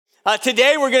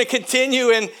Today we're going to continue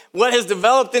in what has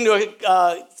developed into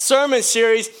a sermon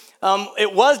series.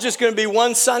 It was just going to be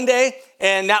one Sunday,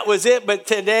 and that was it. But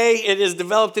today it is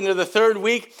developed into the third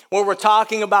week where we're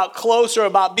talking about closer,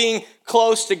 about being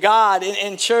close to God.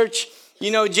 In church,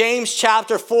 you know, James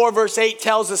chapter 4, verse 8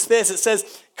 tells us this. It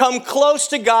says, "Come close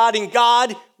to God, and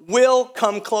God will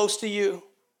come close to you.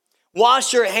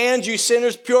 Wash your hands, you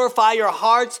sinners. Purify your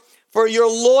hearts, for your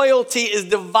loyalty is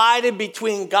divided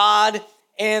between God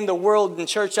and the world." In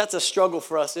church, that's a struggle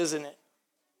for us, isn't it?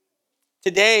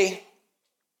 Today,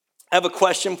 I have a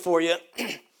question for you.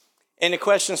 And the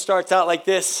question starts out like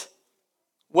this.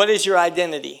 What is your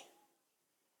identity?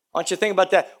 I want you to think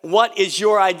about that. What is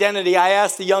your identity? I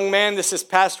asked the young man this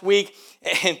past week,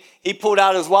 and he pulled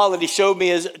out his wallet. He showed me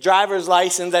his driver's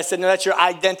license. I said, "No, that's your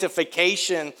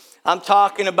identification." I'm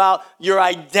talking about your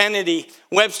identity.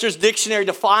 Webster's dictionary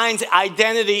defines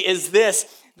identity is this: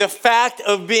 the fact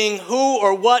of being who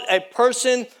or what a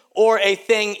person or a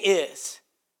thing is.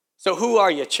 So who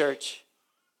are you, church?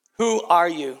 Who are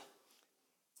you?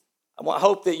 I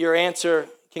hope that your answer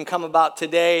can come about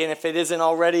today, and if it isn't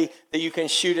already, that you can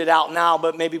shoot it out now,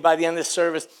 but maybe by the end of the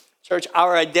service. Church,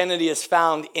 our identity is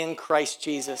found in Christ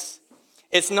Jesus.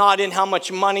 It's not in how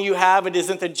much money you have. It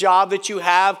isn't the job that you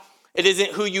have. It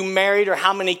isn't who you married or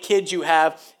how many kids you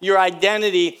have. Your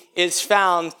identity is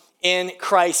found in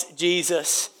Christ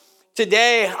Jesus.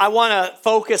 Today, I want to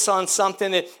focus on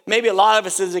something that maybe a lot of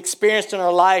us has experienced in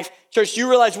our life. Church, you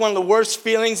realize one of the worst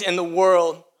feelings in the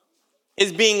world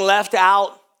is being left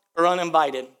out or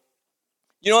uninvited.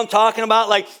 You know what I'm talking about?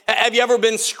 Like, have you ever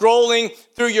been scrolling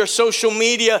through your social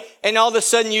media and all of a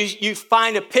sudden you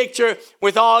find a picture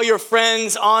with all your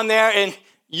friends on there and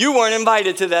you weren't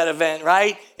invited to that event,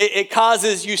 right? It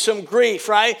causes you some grief,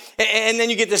 right? And then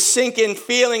you get this sinking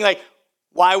feeling like,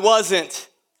 why wasn't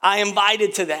I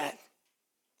invited to that?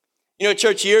 You know,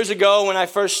 church, years ago when I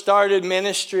first started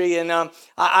ministry, and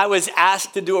I was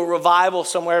asked to do a revival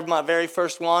somewhere, my very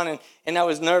first one, and I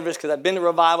was nervous because I've been to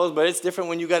revivals, but it's different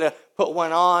when you got to put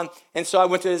one on. And so I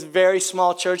went to this very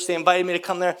small church. They invited me to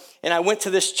come there, and I went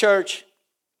to this church.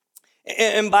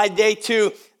 And by day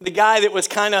two, the guy that was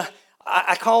kind of,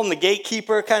 I call him the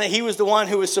gatekeeper, kind of, he was the one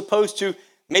who was supposed to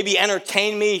maybe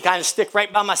entertain me, kind of stick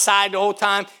right by my side the whole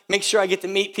time, make sure I get to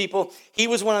meet people. He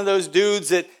was one of those dudes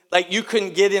that, like, you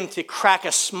couldn't get him to crack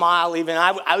a smile even.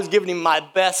 I was giving him my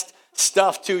best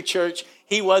stuff too, church.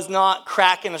 He was not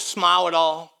cracking a smile at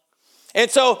all.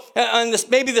 And so on this,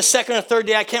 maybe the second or third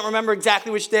day, I can't remember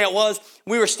exactly which day it was,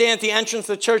 we were standing at the entrance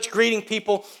of the church greeting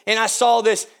people, and I saw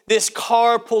this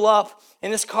car pull up,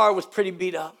 and this car was pretty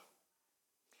beat up.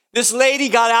 This lady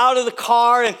got out of the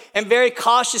car and very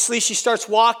cautiously she starts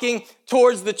walking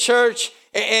towards the church,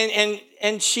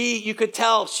 and she, you could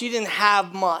tell she didn't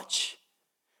have much.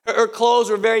 Her clothes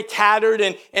were very tattered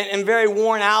and very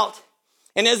worn out.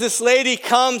 And as this lady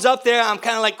comes up there, I'm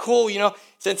kind of like, cool, you know,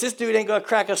 since this dude ain't going to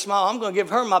crack a smile, I'm going to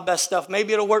give her my best stuff.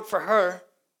 Maybe it'll work for her.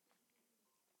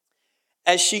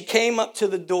 As she came up to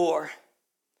the door,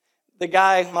 the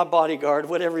guy, my bodyguard,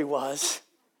 whatever he was,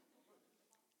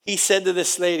 he said to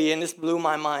this lady, and this blew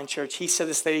my mind, church. He said to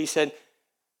this lady, he said,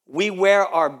 "We wear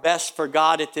our best for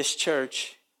God at this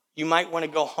church. You might want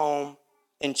to go home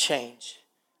and change."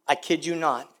 I kid you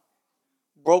not.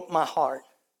 Broke my heart.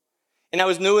 And I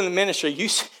was new in the ministry.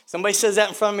 Somebody says that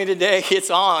in front of me today,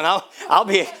 it's on. I'll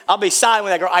be silent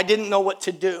with that girl. I didn't know what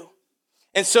to do.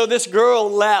 And so this girl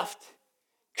left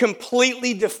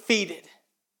completely defeated.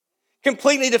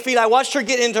 Completely defeated. I watched her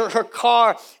get into her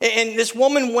car, and this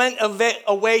woman went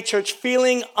away, church,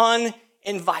 feeling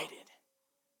uninvited.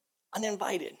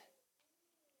 Uninvited.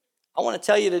 I want to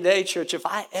tell you today, church, if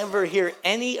I ever hear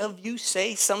any of you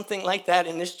say something like that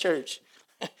in this church,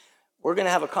 we're going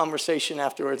to have a conversation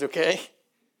afterwards, okay?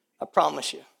 I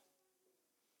promise you.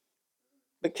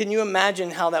 But can you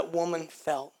imagine how that woman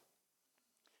felt?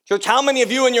 Church, how many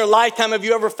of you in your lifetime have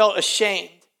you ever felt ashamed?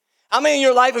 How many in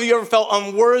your life have you ever felt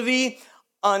unworthy,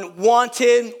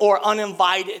 unwanted, or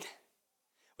uninvited?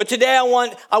 But today I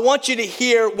want you to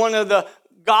hear one of the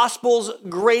gospel's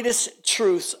greatest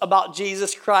truths about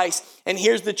Jesus Christ. And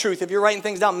here's the truth. If you're writing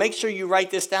things down, make sure you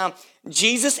write this down.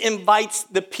 Jesus invites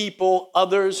the people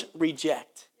others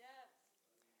reject.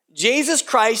 Jesus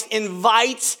Christ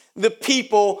invites the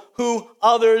people who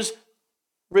others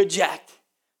reject.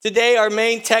 Today, our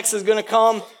main text is going to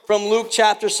come from Luke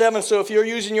chapter 7. So if you're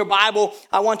using your Bible,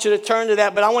 I want you to turn to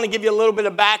that. But I want to give you a little bit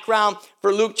of background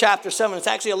for Luke chapter 7. It's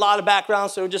actually a lot of background,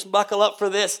 so just buckle up for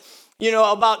this. You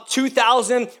know, about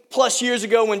 2,000 plus years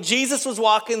ago when Jesus was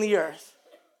walking the earth,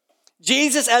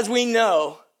 Jesus, as we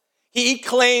know, he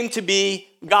claimed to be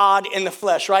God in the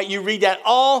flesh, right? You read that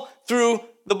all through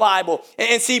the Bible.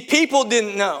 And see, people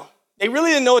didn't know. They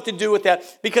really didn't know what to do with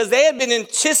that because they had been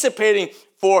anticipating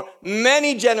for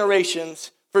many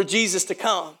generations for Jesus to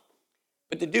come.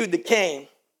 But the dude that came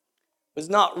was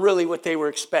not really what they were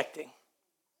expecting.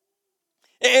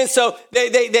 And so they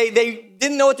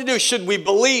didn't know what to do. Should we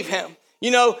believe him? You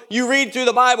know, you read through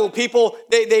the Bible, people,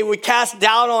 they would cast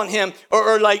doubt on him.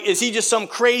 Or like, is he just some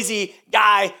crazy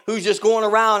guy who's just going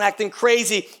around acting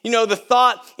crazy? You know, the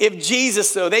thought, if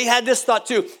Jesus, though, they had this thought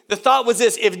too. The thought was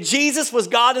this: if Jesus was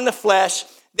God in the flesh,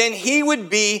 then he would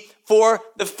be for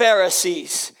the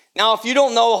Pharisees. Now, if you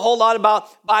don't know a whole lot about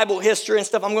Bible history and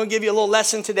stuff, I'm going to give you a little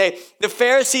lesson today. The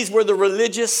Pharisees were the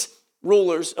religious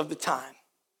rulers of the time.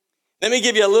 Let me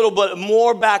give you a little bit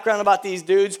more background about these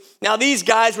dudes. Now, these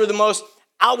guys were the most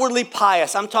outwardly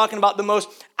pious. I'm talking about the most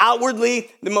outwardly,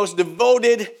 the most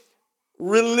devoted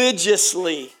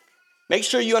religiously. Make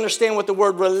sure you understand what the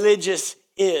word religious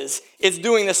is. It's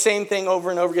doing the same thing over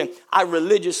and over again. I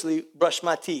religiously brush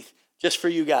my teeth. Just for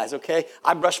you guys, okay?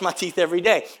 I brush my teeth every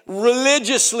day.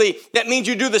 Religiously, that means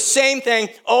you do the same thing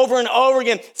over and over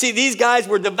again. See, these guys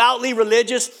were devoutly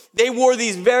religious. They wore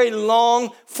these very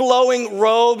long, flowing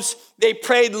robes. They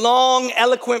prayed long,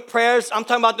 eloquent prayers. I'm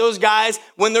talking about those guys,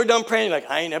 when they're done praying, like,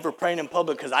 I ain't ever praying in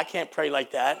public because I can't pray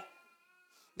like that.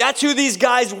 That's who these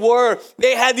guys were.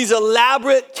 They had these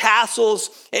elaborate tassels,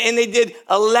 and they did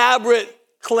elaborate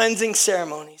cleansing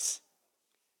ceremonies.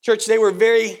 Church, they were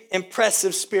very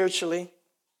impressive spiritually.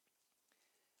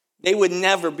 They would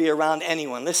never be around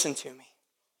anyone, listen to me.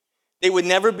 They would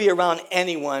never be around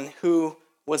anyone who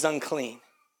was unclean.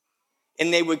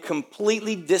 And they would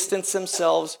completely distance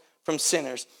themselves from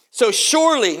sinners. So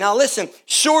surely, now listen,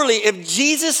 surely if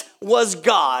Jesus was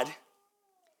God,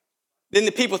 then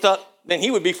the people thought, then he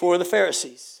would be for the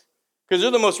Pharisees. Because they're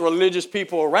the most religious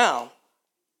people around.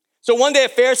 So one day a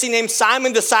Pharisee named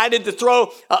Simon decided to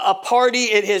throw a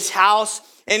party at his house,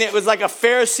 and it was like a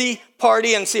Pharisee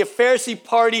party. And see, a Pharisee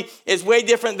party is way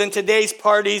different than today's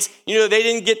parties. You know, they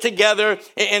didn't get together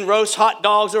and roast hot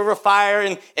dogs over a fire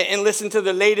and listen to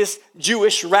the latest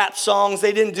Jewish rap songs.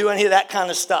 They didn't do any of that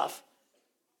kind of stuff.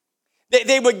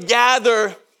 They would gather,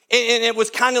 and it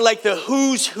was kind of like the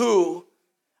who's who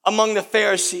among the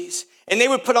Pharisees. And they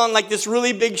would put on like this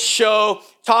really big show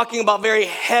talking about very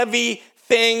heavy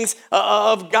things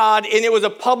of God, and it was a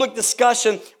public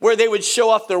discussion where they would show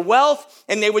off their wealth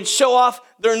and they would show off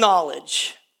their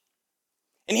knowledge.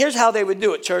 And here's how they would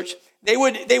do it, church. They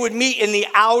would meet in the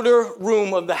outer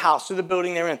room of the house, or the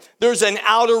building they're in. There's an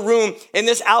outer room, and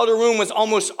this outer room was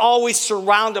almost always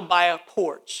surrounded by a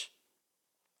porch.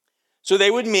 So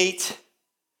they would meet,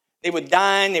 they would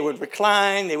dine, they would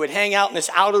recline, they would hang out in this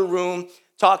outer room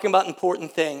talking about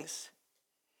important things.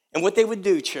 And what they would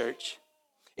do, church,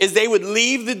 is they would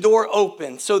leave the door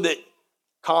open so that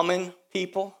common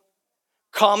people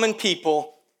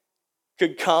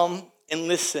could come and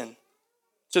listen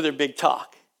to their big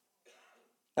talk.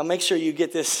 Now make sure you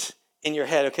get this in your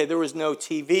head, okay? There was no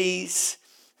TVs,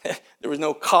 there was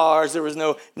no cars, there was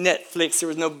no Netflix, there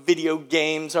was no video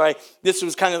games, all right? This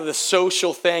was kind of the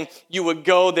social thing. You would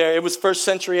go there. It was first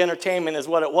century entertainment is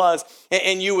what it was.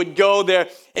 And you would go there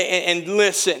and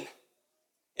listen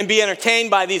and be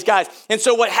entertained by these guys. And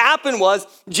so what happened was,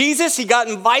 Jesus, he got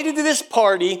invited to this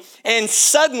party, and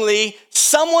suddenly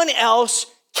someone else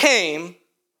came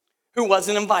who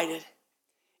wasn't invited.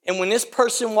 And when this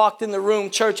person walked in the room,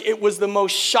 church, it was the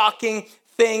most shocking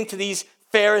thing to these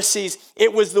Pharisees.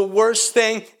 It was the worst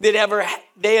thing they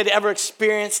had ever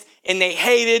experienced, and they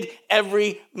hated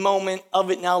every moment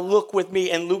of it. Now look with me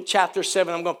in Luke chapter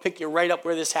 7. I'm going to pick you right up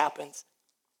where this happens.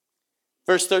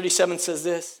 Verse 37 says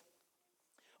this: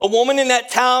 a woman in that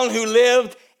town who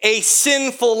lived a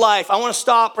sinful life. I want to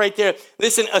stop right there.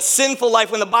 Listen, a sinful life.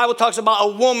 When the Bible talks about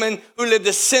a woman who lived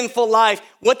a sinful life,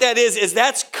 what that is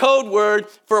that's code word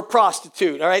for a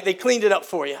prostitute, all right? They cleaned it up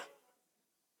for you.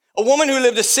 A woman who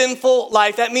lived a sinful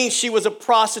life, that means she was a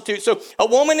prostitute. So a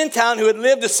woman in town who had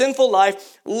lived a sinful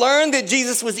life learned that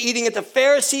Jesus was eating at the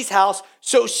Pharisee's house,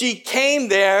 so she came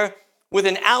there with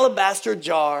an alabaster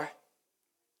jar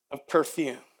of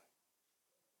perfume.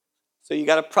 So you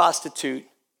got a prostitute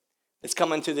that's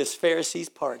coming to this Pharisee's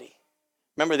party.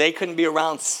 Remember, they couldn't be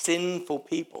around sinful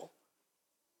people.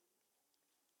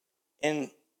 And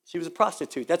she was a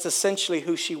prostitute. That's essentially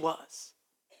who she was.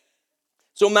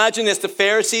 So imagine this, the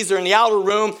Pharisees are in the outer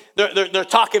room, they're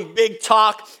talking big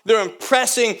talk, they're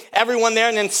impressing everyone there,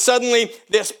 and then suddenly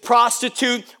this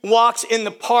prostitute walks in the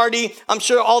party. I'm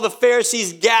sure all the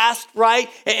Pharisees gasped, right?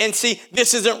 And see,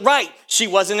 this isn't right. She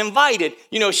wasn't invited.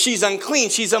 You know, she's unclean,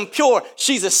 she's impure,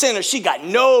 she's a sinner. She got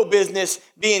no business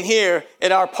being here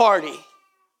at our party.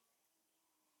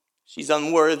 She's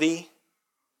unworthy,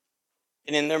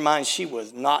 And in their mind, she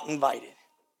was not invited.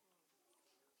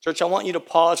 Church, I want you to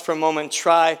pause for a moment,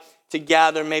 try to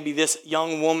gather maybe this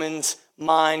young woman's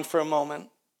mind for a moment.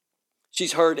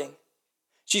 She's hurting.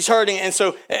 She's hurting. And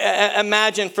so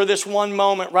imagine for this one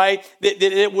moment, right,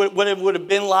 what it would have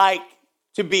been like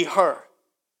to be her.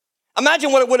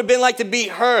 Imagine what it would have been like to be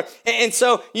her. And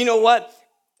so, you know what?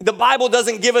 The Bible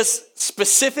doesn't give us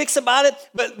specifics about it,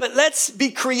 but let's be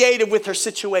creative with her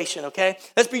situation, okay?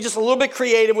 Let's be just a little bit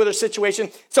creative with her situation.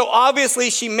 So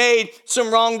obviously she made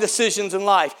some wrong decisions in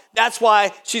life. That's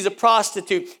why she's a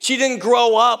prostitute. She didn't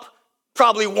grow up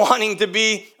probably wanting to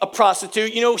be a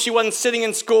prostitute. You know, she wasn't sitting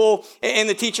in school and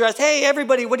the teacher asked, hey,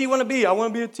 everybody, what do you want to be? I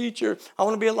want to be a teacher. I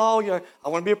want to be a lawyer. I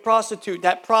want to be a prostitute.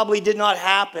 That probably did not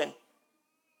happen.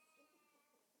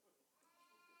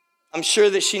 I'm sure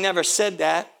that she never said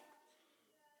that.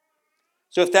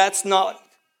 So if that's not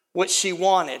what she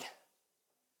wanted,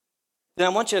 then I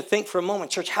want you to think for a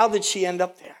moment, church, how did she end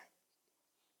up there?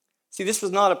 See, this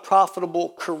was not a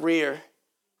profitable career,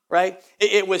 right?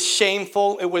 It was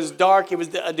shameful. It was dark. It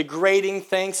was a degrading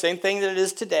thing, same thing that it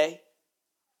is today.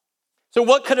 So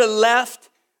what could have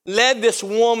led this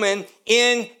woman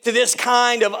into this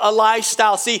kind of a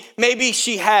lifestyle? See, maybe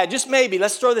she had, just maybe,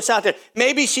 let's throw this out there.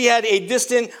 Maybe she had a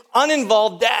distant,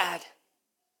 uninvolved dad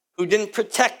who didn't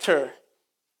protect her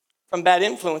from bad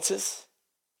influences.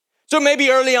 So maybe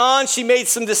early on she made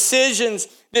some decisions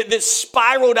that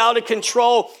spiraled out of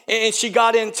control and she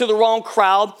got into the wrong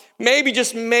crowd. Maybe,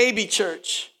 just maybe,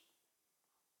 church,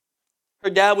 her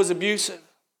dad was abusive,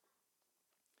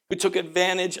 who took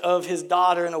advantage of his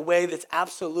daughter in a way that's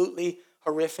absolutely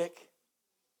horrific.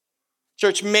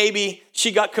 Church, maybe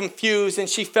she got confused and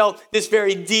she felt this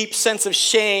very deep sense of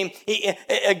shame,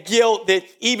 a guilt that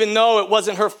even though it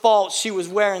wasn't her fault, she was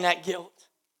wearing that guilt.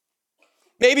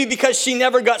 Maybe because she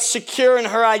never got secure in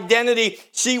her identity,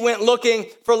 she went looking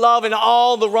for love in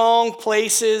all the wrong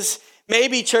places.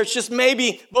 Maybe, church, just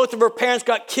maybe both of her parents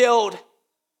got killed.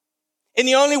 And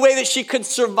the only way that she could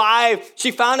survive, she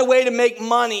found a way to make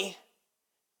money.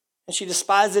 And she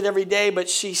despised it every day, but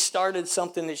she started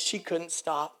something that she couldn't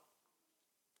stop.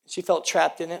 She felt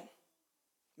trapped in it.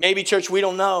 Maybe, church, we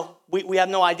don't know. We have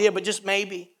no idea, but just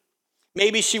maybe.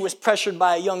 Maybe she was pressured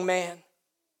by a young man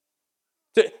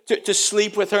to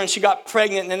sleep with her, and she got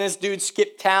pregnant, and then this dude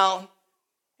skipped town.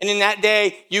 And in that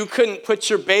day, you couldn't put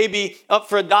your baby up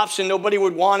for adoption. Nobody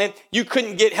would want it. You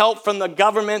couldn't get help from the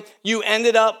government. You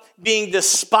ended up being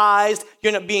despised. You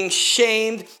ended up being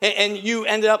shamed, and you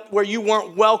ended up where you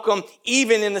weren't welcome,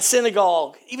 even in the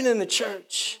synagogue, even in the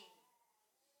church.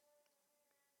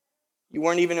 You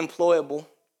weren't even employable.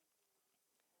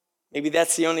 Maybe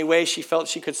that's the only way she felt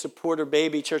she could support her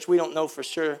baby. Church, we don't know for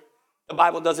sure. The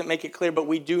Bible doesn't make it clear, but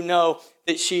we do know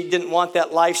that she didn't want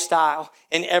that lifestyle.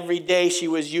 And every day she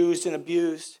was used and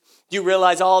abused. Do you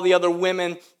realize all the other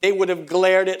women, they would have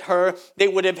glared at her. They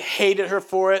would have hated her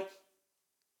for it.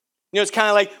 You know, it's kind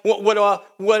of like,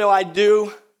 what do I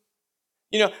do?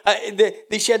 You know,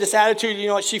 she had this attitude, you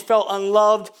know, she felt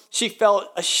unloved. She felt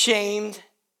ashamed.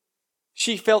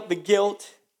 She felt the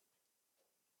guilt.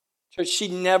 Church, she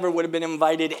never would have been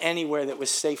invited anywhere that was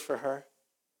safe for her.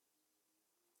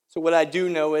 So what I do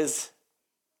know is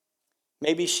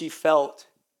maybe she felt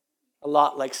a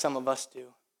lot like some of us do.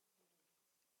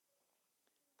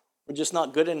 We're just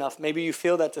not good enough. Maybe you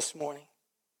feel that this morning.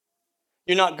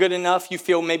 You're not good enough. You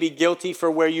feel maybe guilty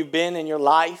for where you've been in your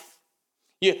life.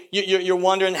 You're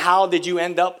wondering, how did you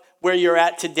end up where you're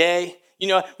at today? You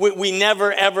know, we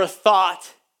never ever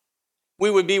thought we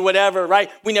would be whatever,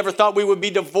 right? We never thought we would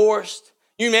be divorced.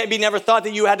 You maybe never thought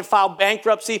that you had to file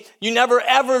bankruptcy. You never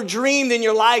ever dreamed in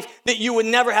your life that you would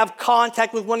never have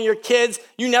contact with one of your kids.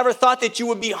 You never thought that you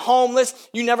would be homeless.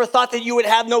 You never thought that you would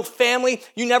have no family.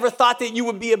 You never thought that you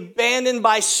would be abandoned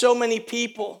by so many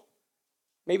people.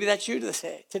 Maybe that's you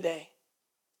today.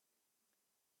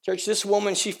 Church, this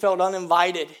woman, she felt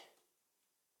uninvited.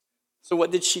 So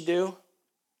what did she do?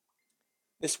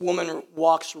 This woman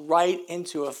walks right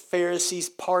into a Pharisee's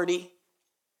party.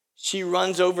 She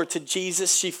runs over to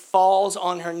Jesus. She falls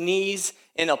on her knees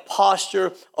in a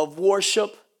posture of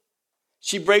worship.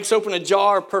 She breaks open a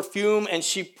jar of perfume and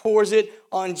she pours it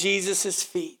on Jesus'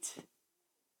 feet.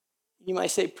 You might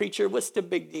say, preacher, what's the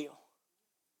big deal?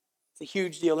 It's a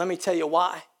huge deal. Let me tell you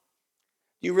why.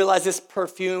 You realize this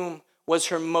perfume was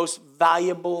her most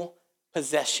valuable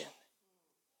possession.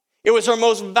 It was her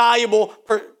most valuable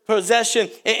possession.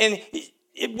 And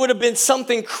it would have been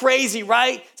something crazy,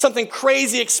 right? Something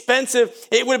crazy expensive.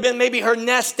 It would have been maybe her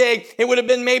nest egg. It would have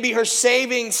been maybe her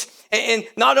savings. And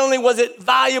not only was it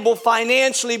valuable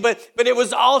financially, but it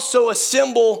was also a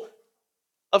symbol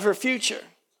of her future.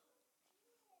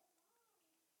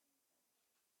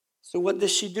 So what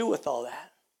does she do with all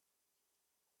that?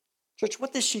 Church,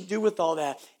 what does she do with all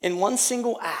that? In one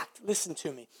single act, listen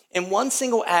to me. In one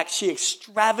single act, she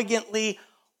extravagantly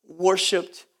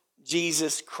worshiped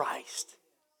Jesus Christ.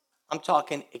 I'm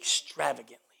talking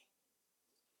extravagantly.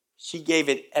 She gave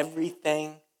it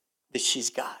everything that she's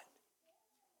got.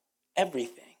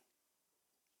 Everything.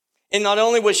 And not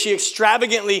only was she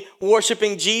extravagantly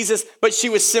worshiping Jesus, but she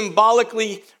was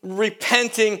symbolically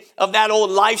repenting of that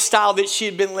old lifestyle that she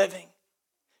had been living.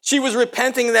 She was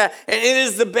repenting of that, and it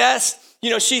is the best.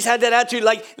 She's had that attitude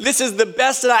like, this is the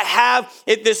best that I have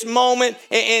at this moment,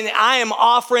 and I am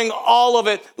offering all of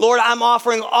it. Lord, I'm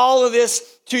offering all of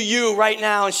this to you right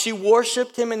now. And she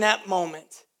worshiped him in that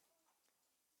moment,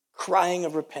 crying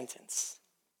of repentance.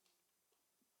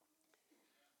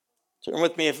 Turn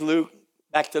with me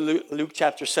back to Luke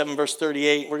chapter 7, verse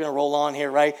 38. We're going to roll on here,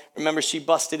 right? Remember, she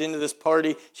busted into this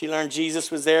party. She learned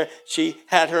Jesus was there. She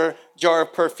had her jar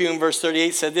of perfume. Verse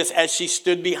 38 said this: as she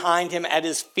stood behind him at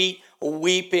his feet,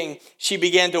 weeping, she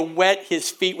began to wet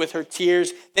his feet with her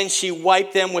tears. Then she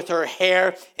wiped them with her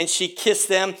hair, and she kissed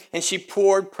them, and she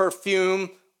poured perfume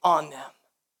on them.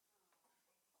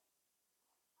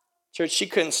 Church, she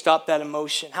couldn't stop that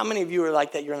emotion. How many of you are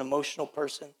like that? You're an emotional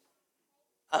person.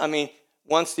 I mean,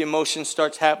 once the emotion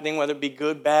starts happening, whether it be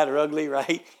good, bad, or ugly,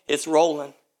 right? It's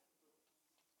rolling.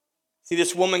 See,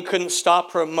 this woman couldn't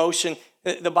stop her emotion.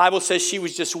 The Bible says she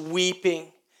was just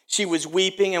weeping. She was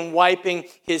weeping and wiping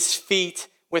his feet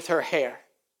with her hair.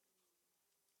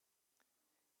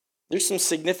 There's some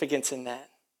significance in that.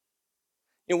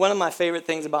 One of my favorite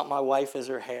things about my wife is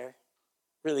her hair. It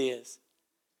really is.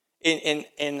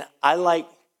 And I like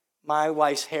my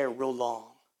wife's hair real long.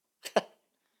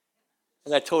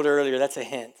 As I told her earlier, that's a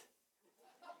hint.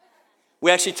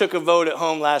 We actually took a vote at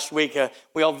home last week.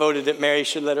 We all voted that Mary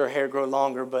should let her hair grow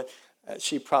longer, but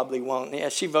she probably won't. Yeah,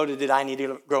 she voted that I need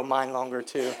to grow mine longer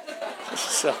too.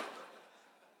 So,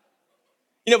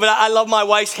 but I love my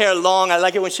wife's hair long. I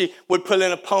like it when she would put it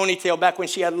in a ponytail back when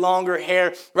she had longer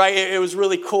hair, right? It was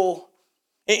really cool.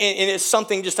 And it's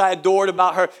something just I adored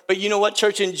about her. But you know what,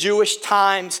 church? In Jewish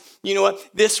times, you know what?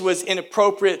 This was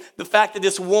inappropriate. The fact that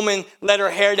this woman let her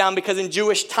hair down, because in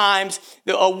Jewish times,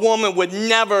 a woman would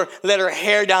never let her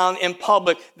hair down in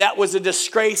public. That was a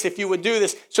disgrace if you would do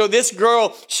this. So this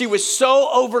girl, she was so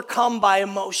overcome by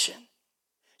emotion.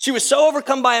 She was so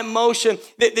overcome by emotion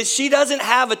that she doesn't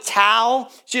have a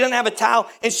towel. She doesn't have a towel.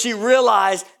 And she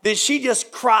realized that she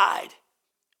just cried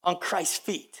on Christ's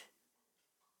feet.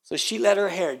 So she let her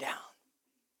hair down.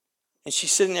 And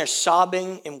she's sitting there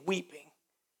sobbing and weeping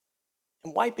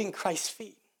and wiping Christ's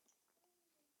feet.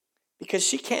 Because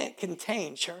she can't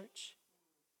contain, church.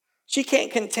 She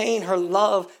can't contain her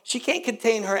love. She can't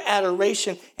contain her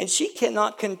adoration. And she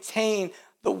cannot contain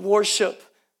the worship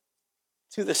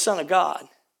to the Son of God.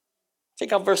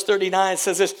 Check out verse 39. It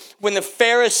says this: when the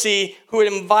Pharisee who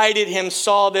had invited him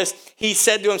saw this, he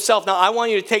said to himself. Now, I want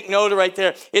you to take note right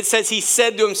there. It says he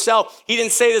said to himself. He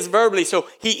didn't say this verbally, so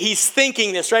he's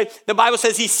thinking this, right? The Bible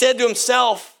says he said to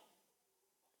himself,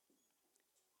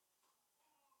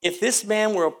 if this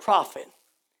man were a prophet,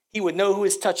 he would know who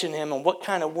is touching him and what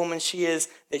kind of woman she is,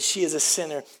 that she is a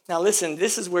sinner. Now, listen,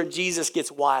 this is where Jesus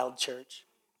gets wild, church.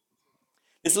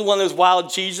 This is one of those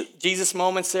wild Jesus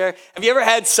moments there. Have you ever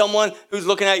had someone who's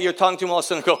looking at you, you're talking to them all of a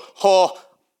sudden go, oh,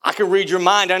 I can read your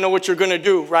mind. I know what you're going to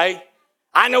do, right?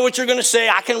 I know what you're going to say.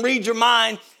 I can read your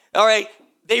mind. All right.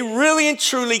 They really and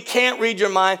truly can't read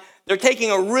your mind. They're taking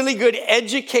a really good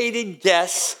educated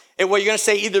guess at what you're going to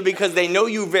say, either because they know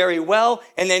you very well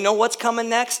and they know what's coming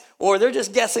next, or they're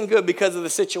just guessing good because of the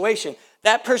situation.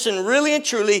 That person really and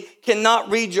truly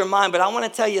cannot read your mind. But I want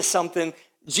to tell you something.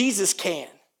 Jesus can.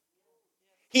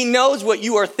 He knows what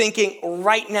you are thinking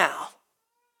right now.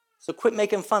 So quit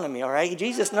making fun of me, all right?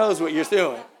 Jesus knows what you're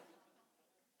doing.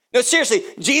 No, seriously,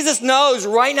 Jesus knows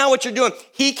right now what you're doing.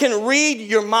 He can read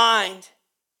your mind.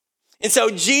 And so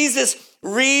Jesus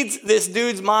reads this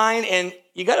dude's mind, and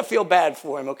you got to feel bad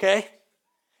for him, okay?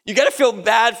 You got to feel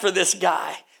bad for this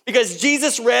guy. Because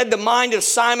Jesus read the mind of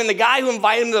Simon, the guy who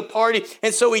invited him to the party.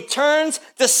 And so he turns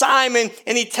to Simon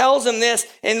and he tells him this.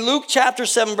 In Luke chapter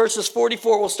 7, verses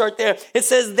 44, we'll start there. It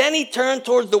says, then he turned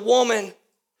towards the woman.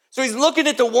 So he's looking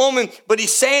at the woman, but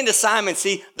he's saying to Simon,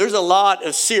 see, there's a lot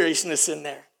of seriousness in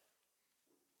there.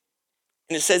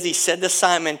 And it says, he said to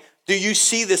Simon, do you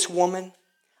see this woman?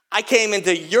 I came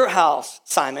into your house,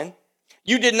 Simon.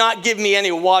 You did not give me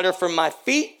any water for my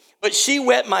feet, but she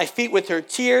wet my feet with her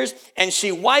tears, and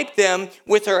she wiped them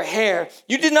with her hair.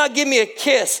 You did not give me a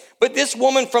kiss, but this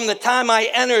woman from the time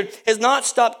I entered has not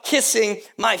stopped kissing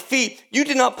my feet. You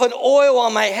did not put oil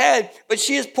on my head, but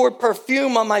she has poured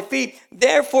perfume on my feet.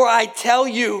 Therefore I tell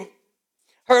you,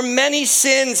 Her many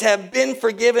sins have been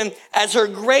forgiven as her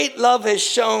great love has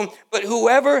shown. But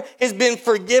whoever has been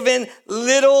forgiven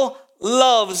little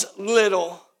loves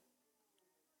little.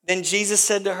 Then Jesus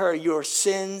said to her, your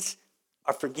sins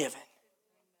are forgiven.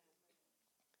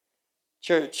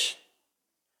 Church,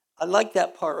 I like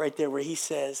that part right there where he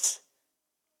says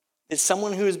that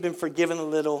someone who has been forgiven a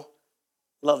little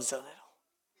loves a little.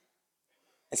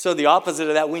 And so the opposite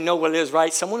of that, we know what it is,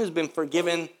 right? Someone who's been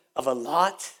forgiven of a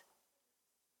lot,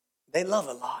 they love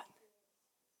a lot.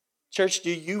 Church,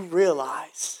 do you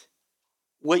realize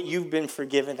what you've been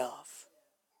forgiven of?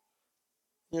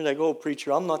 You're like, oh,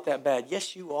 preacher, I'm not that bad.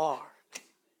 Yes, you are.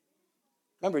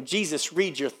 Remember, Jesus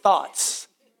reads your thoughts.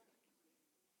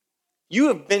 You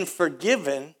have been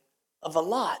forgiven of a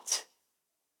lot.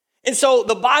 And so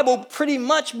the Bible pretty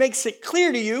much makes it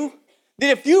clear to you that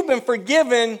if you've been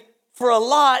forgiven for a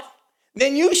lot,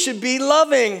 then you should be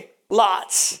loving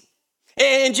lots.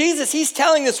 And Jesus, he's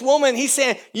telling this woman, he's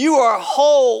saying, you are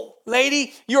whole,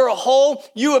 lady. You're whole.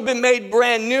 You have been made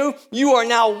brand new. You are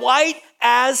now white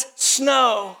as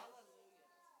snow.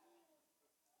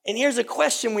 And here's a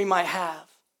question we might have.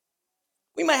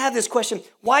 We might have this question.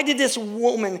 Why did this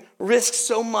woman risk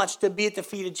so much to be at the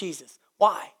feet of Jesus?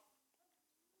 Why?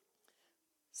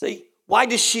 See, why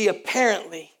does she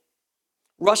apparently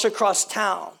rush across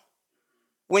town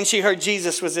when she heard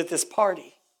Jesus was at this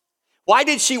party? Why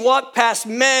did she walk past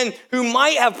men who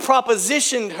might have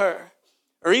propositioned her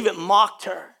or even mocked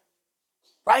her?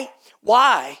 Right?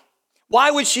 Why?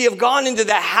 Why would she have gone into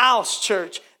the house,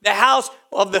 church, the house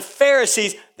of the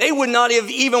Pharisees? They would not have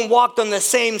even walked on the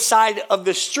same side of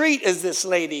the street as this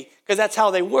lady, because that's how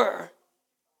they were.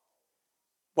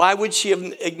 Why would she have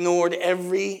ignored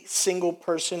every single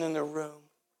person in the room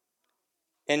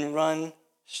and run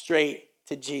straight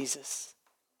to Jesus,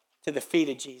 to the feet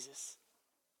of Jesus?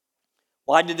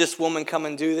 Why did this woman come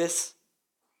and do this?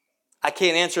 I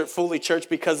can't answer it fully, church,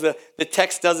 because the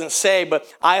text doesn't say,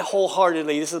 but I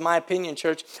wholeheartedly, this is my opinion,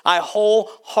 church, I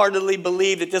wholeheartedly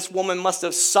believe that this woman must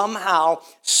have somehow,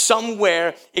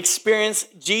 somewhere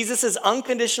experienced Jesus'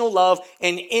 unconditional love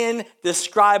and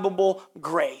indescribable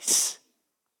grace.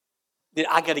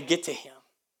 That I got to get to him.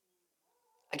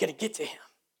 I got to get to him.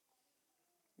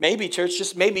 Maybe, church,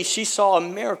 just maybe she saw a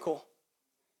miracle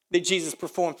that Jesus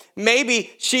performed.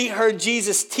 Maybe she heard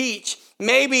Jesus teach.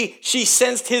 Maybe she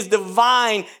sensed his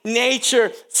divine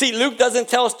nature. See, Luke doesn't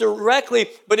tell us directly,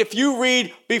 but if you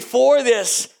read before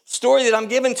this story that I'm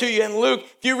giving to you in Luke,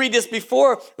 if you read this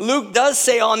before, Luke does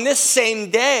say on this same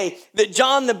day that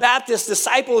John the Baptist's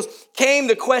disciples came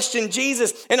to question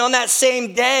Jesus. And on that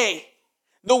same day,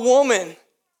 the woman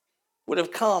would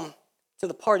have come to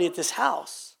the party at this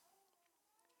house.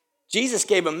 Jesus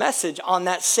gave a message on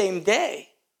that same day.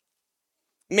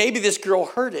 Maybe this girl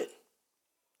heard it.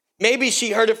 Maybe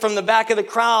she heard it from the back of the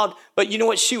crowd, but you know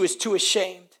what? She was too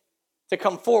ashamed to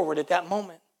come forward at that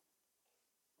moment.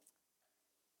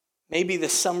 Maybe the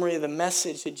summary of the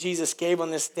message that Jesus gave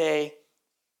on this day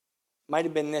might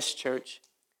have been this, church.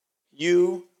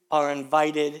 You are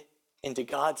invited into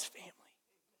God's family.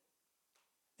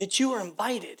 That you are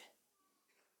invited.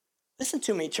 Listen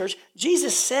to me, church.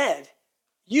 Jesus said,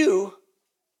 you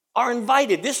are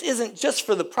invited. This isn't just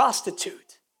for the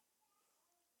prostitute.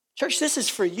 Church, this is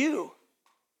for you.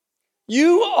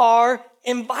 You are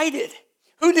invited.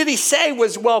 Who did he say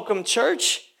was welcome,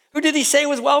 church? Who did he say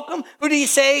was welcome? Who did he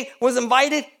say was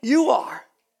invited? You are.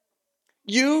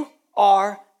 You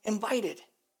are invited.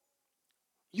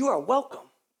 You are welcome.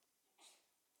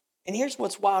 And here's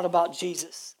what's wild about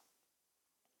Jesus.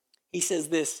 He says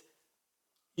this,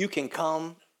 you can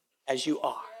come as you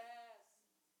are.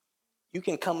 You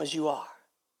can come as you are.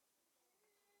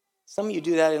 Some of you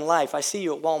do that in life. I see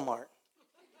you at Walmart.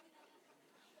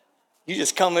 You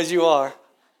just come as you are.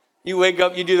 You wake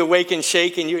up, you do the wake and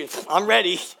shake, and I'm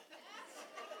ready.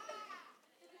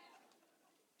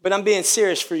 But I'm being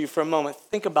serious for you for a moment.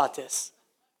 Think about this.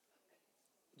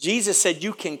 Jesus said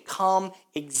you can come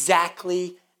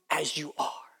exactly as you are.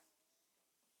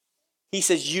 He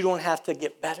says you don't have to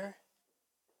get better.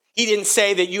 He didn't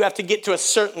say that you have to get to a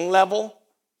certain level.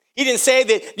 He didn't say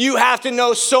that you have to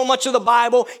know so much of the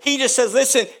Bible. He just says,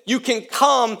 listen, you can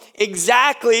come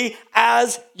exactly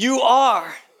as you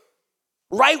are.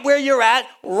 Right where you're at,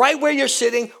 right where you're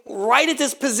sitting, right at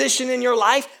this position in your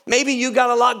life. Maybe you got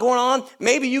a lot going on.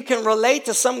 Maybe you can relate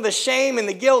to some of the shame and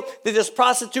the guilt that this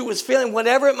prostitute was feeling,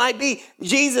 whatever it might be.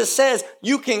 Jesus says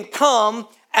you can come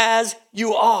as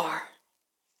you are.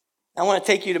 I want to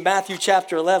take you to Matthew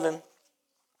chapter 11.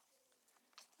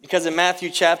 Because in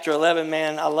Matthew chapter 11,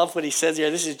 man, I love what he says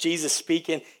here. This is Jesus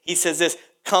speaking. He says this,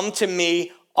 come to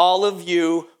me, all of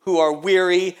you who are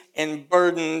weary and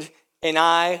burdened, and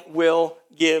I will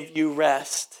give you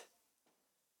rest.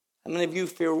 How many of you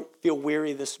feel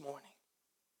weary this morning?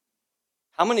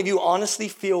 How many of you honestly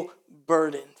feel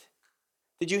burdened?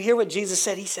 Did you hear what Jesus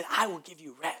said? He said, I will give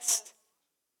you rest.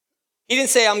 He didn't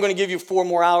say, I'm going to give you 4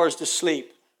 more hours to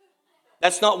sleep.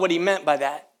 That's not what he meant by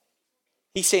that.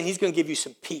 He's saying he's going to give you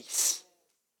some peace.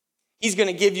 He's going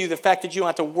to give you the fact that you don't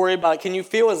have to worry about it. Can you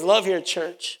feel his love here,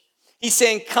 church? He's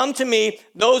saying, come to me,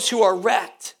 those who are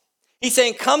wrecked. He's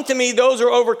saying, come to me, those who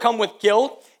are overcome with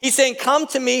guilt. He's saying, come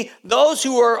to me, those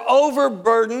who are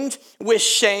overburdened with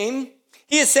shame.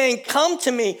 He is saying, come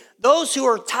to me, those who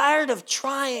are tired of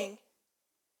trying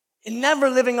and never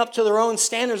living up to their own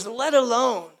standards, let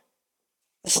alone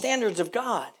the standards of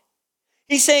God.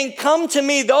 He's saying, come to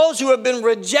me, those who have been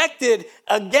rejected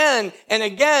again and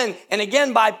again and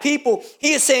again by people.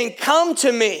 He is saying, come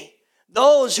to me,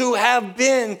 those who have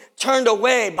been turned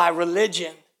away by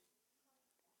religion.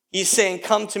 He's saying,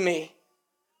 come to me,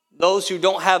 those who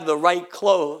don't have the right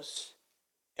clothes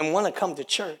and want to come to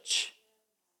church.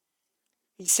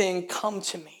 He's saying, come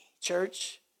to me,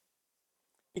 church,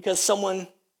 because someone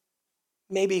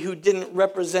maybe who didn't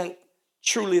represent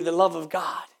truly the love of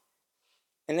God,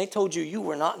 and they told you you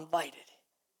were not invited.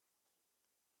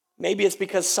 Maybe it's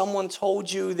because someone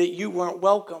told you that you weren't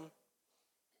welcome.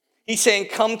 He's saying,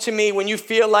 come to me when you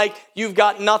feel like you've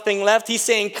got nothing left. He's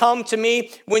saying, come to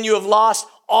me when you have lost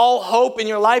all hope in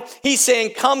your life. He's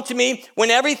saying, come to me when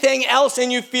everything else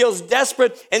in you feels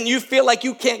desperate and you feel like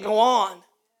you can't go on.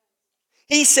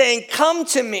 He's saying, come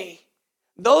to me,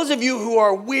 those of you who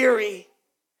are weary,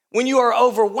 when you are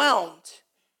overwhelmed,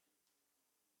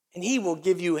 and he will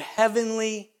give you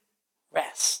heavenly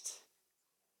rest.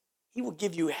 He will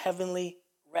give you heavenly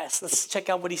rest. Let's check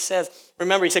out what he says.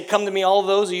 Remember, he said, come to me, all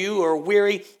those of you who are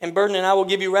weary and burdened, and I will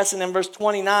give you rest. And then verse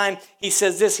 29, he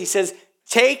says this. He says,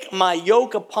 take my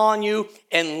yoke upon you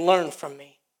and learn from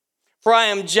me. For I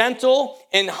am gentle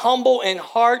and humble in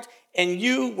heart, and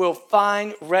you will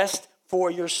find rest for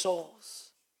your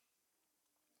souls.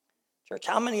 Church,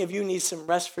 how many of you need some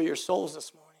rest for your souls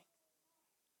this morning?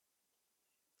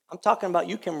 I'm talking about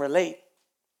you can relate.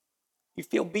 You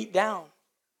feel beat down.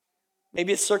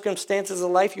 Maybe it's circumstances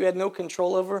of life you had no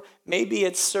control over. Maybe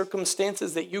it's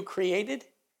circumstances that you created.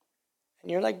 And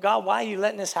you're like, God, why are you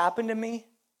letting this happen to me?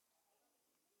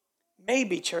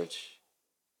 Maybe, church,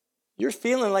 you're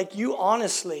feeling like you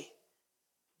honestly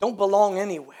don't belong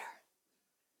anywhere.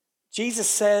 Jesus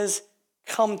says,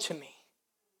 come to me.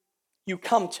 You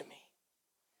come to me.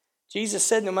 Jesus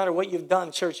said, no matter what you've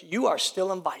done, church, you are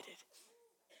still invited.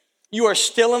 You are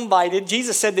still invited.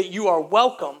 Jesus said that you are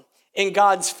welcome in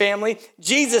God's family.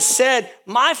 Jesus said,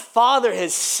 my Father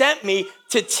has sent me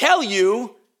to tell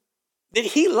you that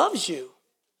he loves you.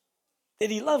 That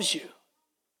he loves you.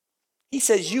 He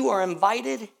says you are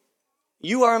invited, and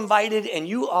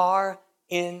you are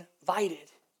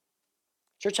invited.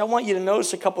 Church, I want you to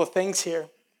notice a couple of things here.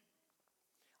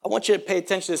 I want you to pay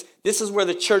attention to this. This is where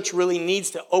the church really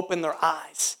needs to open their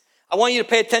eyes. I want you to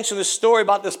pay attention to the story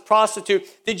about this prostitute.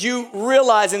 Did you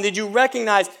realize and did you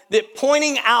recognize that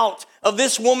pointing out of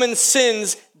this woman's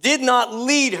sins did not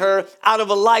lead her out of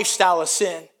a lifestyle of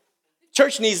sin?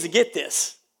 Church needs to get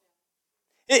this.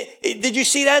 Did you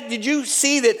see that? Did you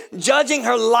see that judging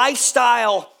her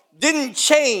lifestyle didn't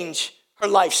change her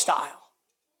lifestyle?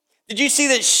 Did you see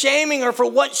that shaming her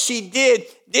for what she did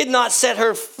not set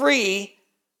her free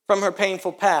from her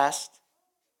painful past?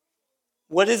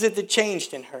 What is it that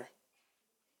changed in her?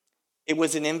 It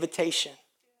was an invitation.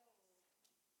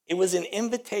 It was an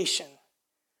invitation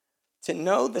to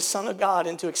know the Son of God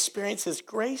and to experience his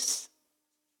grace,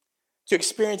 to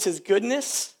experience his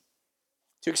goodness,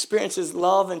 to experience his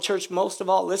love, and church, most of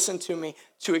all, listen to me,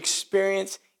 to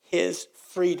experience his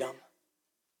freedom.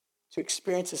 To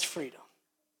experience his freedom.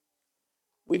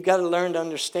 We've got to learn to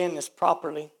understand this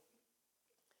properly.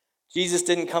 Jesus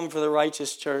didn't come for the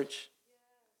righteous, church.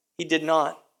 He did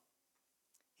not.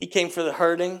 He came for the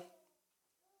hurting.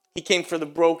 He came for the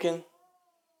broken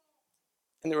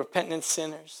and the repentant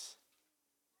sinners.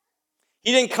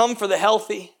 He didn't come for the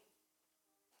healthy.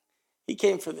 He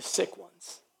came for the sick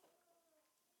ones.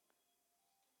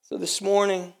 So this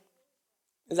morning,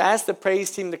 as I asked the praise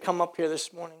team to come up here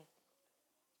this morning,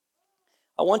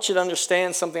 I want you to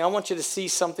understand something. I want you to see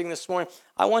something this morning.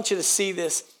 I want you to see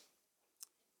this.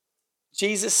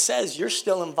 Jesus says you're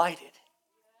still invited.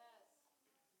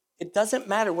 It doesn't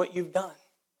matter what you've done.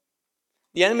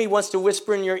 The enemy wants to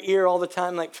whisper in your ear all the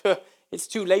time like, it's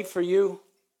too late for you.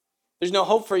 There's no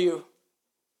hope for you.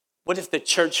 What if the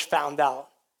church found out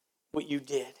what you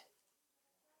did?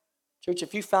 Church,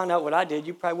 if you found out what I did,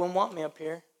 you probably wouldn't want me up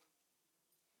here.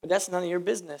 But that's none of your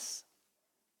business.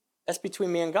 That's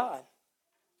between me and God.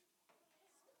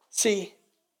 See,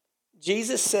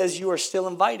 Jesus says you are still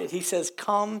invited. He says,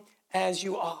 come as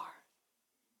you are.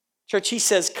 Church, he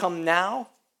says, come now.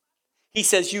 He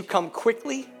says, you come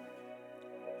quickly.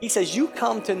 He says, you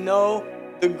come to know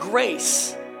the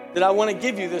grace that I want to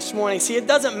give you this morning. See, it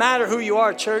doesn't matter who you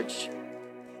are, church.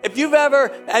 If you've ever,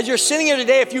 as you're sitting here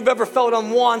today, if you've ever felt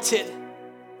unwanted,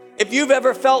 if you've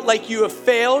ever felt like you have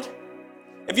failed,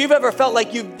 if you've ever felt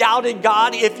like you've doubted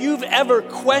God, if you've ever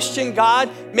questioned God,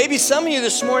 maybe some of you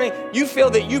this morning, you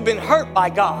feel that you've been hurt by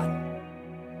God.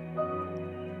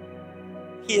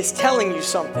 He is telling you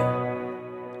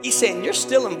something. He's saying, you're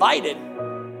still invited.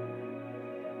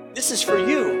 This is for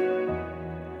you.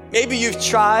 Maybe you've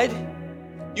tried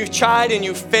and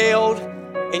you failed,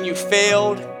 and you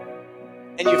failed,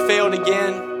 and you failed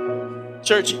again.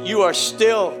 Church, you are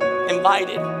still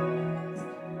invited.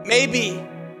 Maybe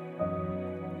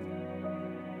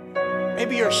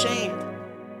you're ashamed.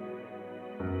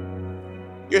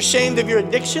 You're ashamed of your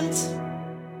addictions.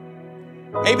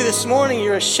 Maybe this morning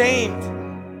you're ashamed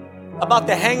about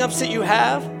the hang-ups that you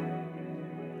have.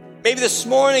 Maybe this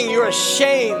morning you're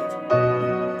ashamed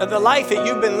of the life that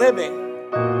you've been living.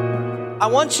 I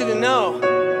want you to know,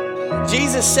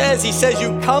 Jesus says, he says,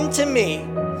 you come to me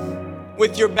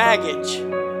with your baggage.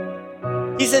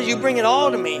 He says, you bring it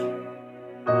all to me.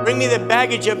 Bring me the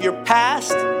baggage of your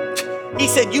past. He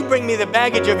said, you bring me the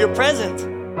baggage of your present.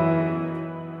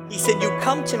 He said, you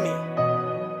come to me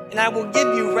and I will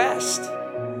give you rest.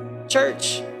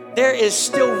 Church, there is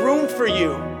still room for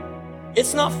you.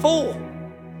 It's not full.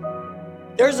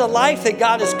 There's a life that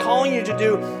God is calling you to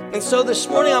do. And so this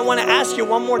morning, I want to ask you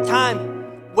one more time,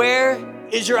 where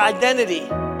is your identity?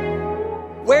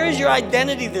 Where is your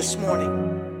identity this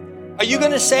morning? Are you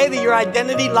going to say that your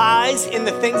identity lies in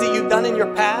the things that you've done in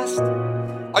your past?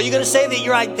 Are you going to say that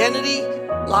your identity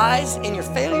lies in your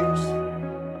failures?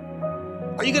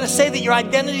 Are you going to say that your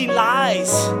identity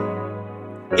lies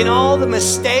in all the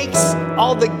mistakes,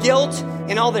 all the guilt,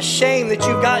 and all the shame that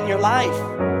you've got in your life?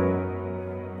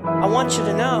 I want you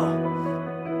to know,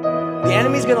 the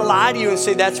enemy's going to lie to you and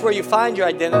say that's where you find your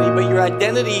identity, but your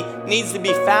identity needs to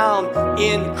be found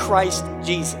in Christ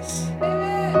Jesus.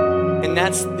 And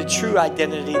that's the true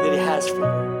identity that he has for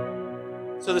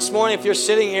you. So this morning, if you're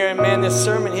sitting here and man, this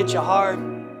sermon hit you hard,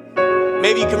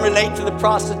 maybe you can relate to the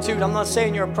prostitute. I'm not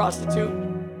saying you're a prostitute,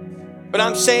 but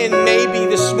I'm saying maybe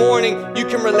this morning you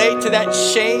can relate to that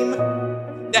shame,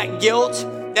 that guilt,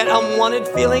 that unwanted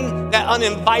feeling, that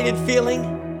uninvited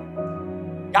feeling.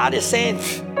 God is saying,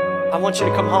 I want you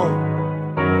to come home.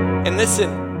 And listen,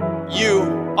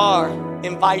 you are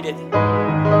invited.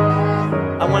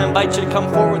 I want to invite you to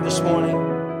come forward this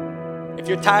morning. If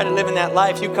you're tired of living that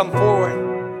life, you come forward.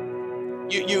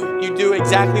 You do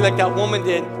exactly like that woman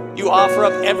did. You offer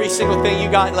up every single thing you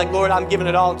got. Like, Lord, I'm giving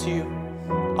it all to you.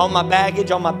 All my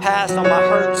baggage, all my past, all my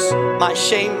hurts, my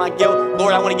shame, my guilt.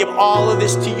 Lord, I want to give all of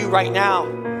this to you right now.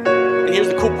 And here's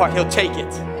the cool part. He'll take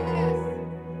it.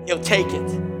 He'll take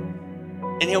it.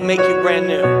 And he'll make you brand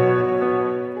new.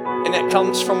 And that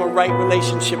comes from a right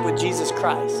relationship with Jesus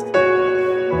Christ.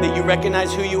 That you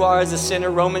recognize who you are as a sinner.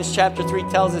 Romans chapter 3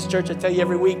 tells us, church, I tell you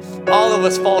every week, all of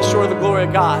us fall short of the glory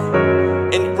of God.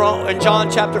 And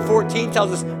John chapter 14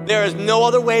 tells us there is no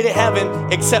other way to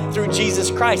heaven except through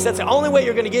Jesus Christ. That's the only way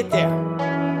you're going to get there.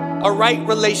 A right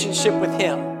relationship with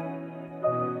him.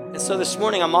 And so this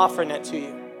morning I'm offering that to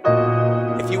you.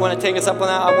 If you want to take us up on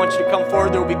that, I want you to come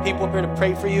forward. There will be people up here to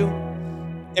pray for you.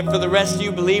 And for the rest of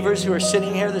you believers who are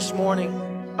sitting here this morning,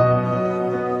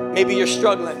 maybe you're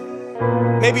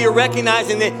struggling. Maybe you're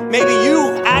recognizing that maybe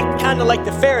you act kind of like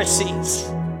the Pharisees.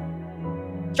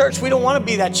 Church, we don't want to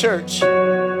be that church.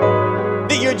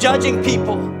 That you're judging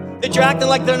people. That you're acting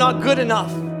like they're not good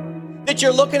enough. That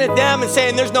you're looking at them and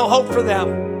saying there's no hope for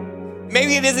them.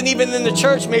 Maybe it isn't even in the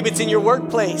church. Maybe it's in your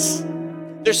workplace.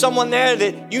 There's someone there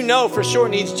that you know for sure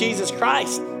needs Jesus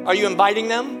Christ. Are you inviting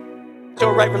them to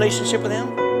a right relationship with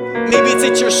him? Maybe it's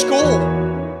at your school.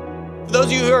 For those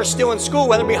of you who are still in school,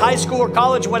 whether it be high school or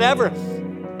college, whatever,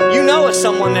 you know of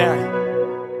someone there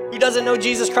who doesn't know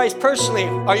Jesus Christ personally.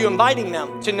 Are you inviting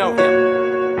them to know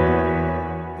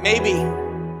him? Maybe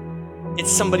it's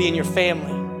somebody in your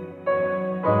family.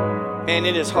 Man,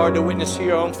 it is hard to witness to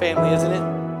your own family, isn't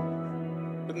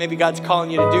it? But maybe God's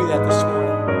calling you to do that this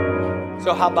morning.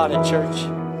 So how about it, church?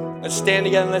 Let's stand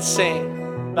together and let's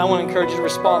sing. But I want to encourage you to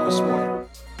respond this morning.